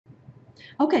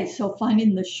Okay, so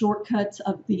finding the shortcuts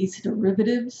of these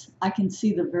derivatives, I can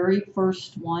see the very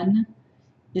first one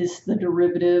is the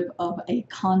derivative of a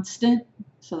constant,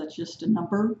 so that's just a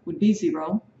number, would be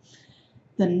 0.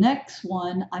 The next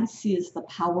one I see is the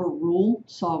power rule,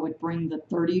 so I would bring the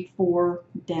 34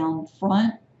 down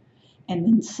front and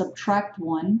then subtract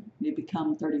 1, it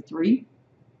become 33.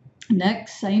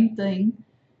 Next, same thing,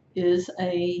 is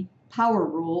a power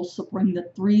rule, so bring the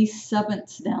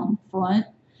 3/7 down front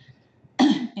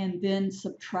and then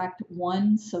subtract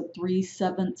 1, so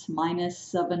 3/7 minus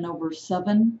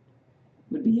 7/7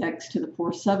 would be x to the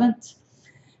 4/7.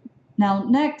 Now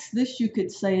next, this you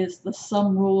could say is the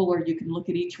sum rule, or you can look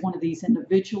at each one of these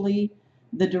individually.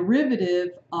 The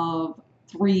derivative of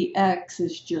 3x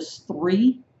is just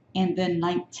 3, and then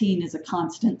 19 is a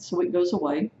constant, so it goes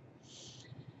away.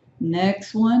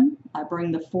 Next one, I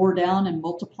bring the 4 down and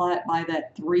multiply it by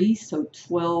that 3, so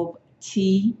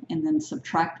 12t, and then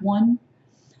subtract 1.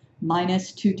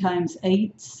 Minus 2 times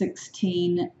 8,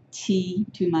 16t,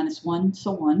 2 minus 1,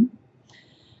 so on.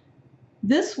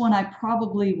 This one I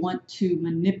probably want to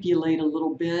manipulate a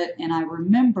little bit, and I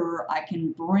remember I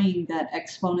can bring that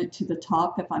exponent to the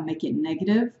top if I make it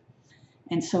negative.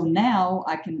 And so now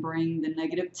I can bring the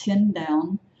negative 10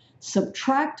 down,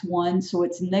 subtract 1, so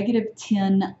it's negative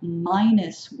 10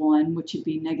 minus 1, which would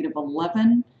be negative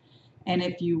 11. And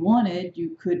if you wanted,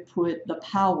 you could put the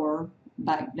power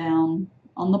back down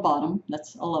on the bottom,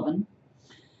 that's 11.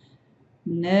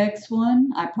 Next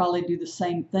one, I probably do the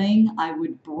same thing. I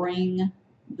would bring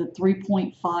the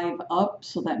 3.5 up,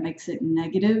 so that makes it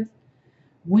negative.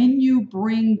 When you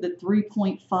bring the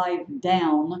 3.5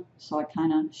 down, so I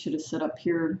kind of should have set up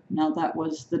here, now that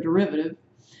was the derivative.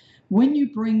 When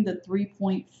you bring the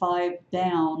 3.5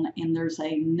 down and there's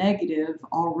a negative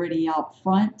already out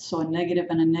front, so a negative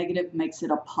and a negative makes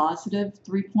it a positive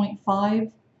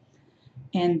 3.5.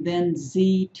 And then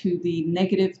z to the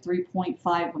negative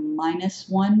 3.5 minus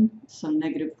 1, so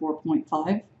negative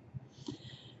 4.5.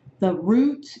 The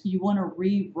root you want to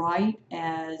rewrite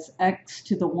as x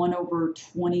to the 1 over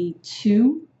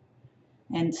 22.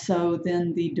 And so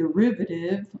then the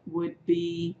derivative would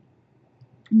be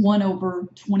 1 over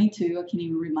 22. I can't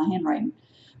even read my handwriting.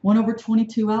 1 over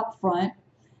 22 out front.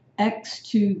 X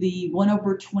to the 1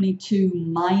 over 22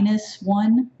 minus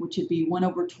 1, which would be 1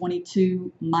 over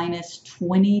 22 minus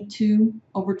 22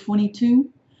 over 22.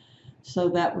 So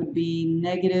that would be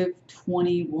negative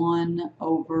 21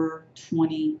 over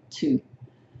 22.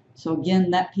 So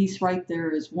again, that piece right there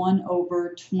is 1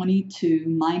 over 22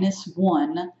 minus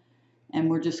 1, and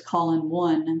we're just calling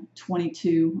 1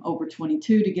 22 over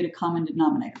 22 to get a common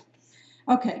denominator.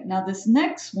 Okay, now this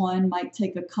next one might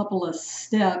take a couple of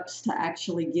steps to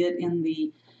actually get in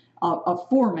the a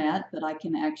format that I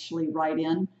can actually write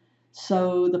in.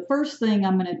 So the first thing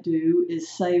I'm going to do is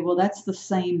say, well, that's the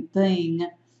same thing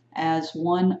as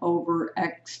 1 over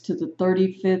x to the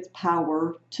 35th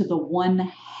power to the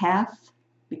 1/2,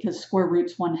 because square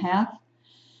root's 1/2.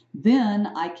 Then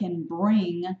I can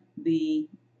bring the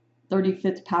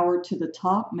 35th power to the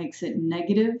top, makes it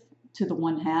negative to the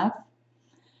 1/2.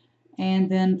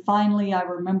 And then finally, I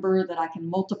remember that I can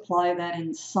multiply that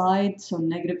inside, so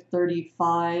negative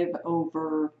 35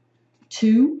 over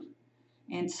 2.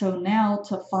 And so now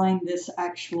to find this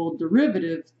actual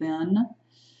derivative then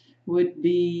would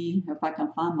be, if I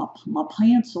can find my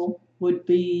pencil, would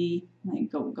be, let me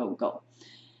go.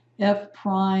 F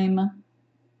prime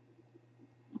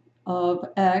of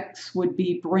x would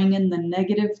be bringing the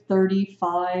negative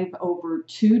 35 over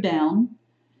 2 down.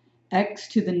 X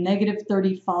to the negative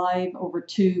 35 over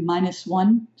 2 minus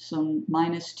 1, so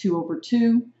minus 2 over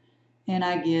 2, and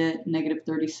I get negative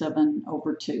 37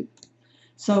 over 2.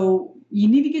 So you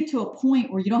need to get to a point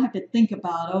where you don't have to think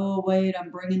about, oh, wait,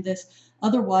 I'm bringing this.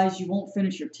 Otherwise, you won't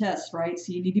finish your test, right?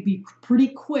 So you need to be pretty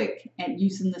quick at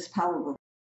using this power rule.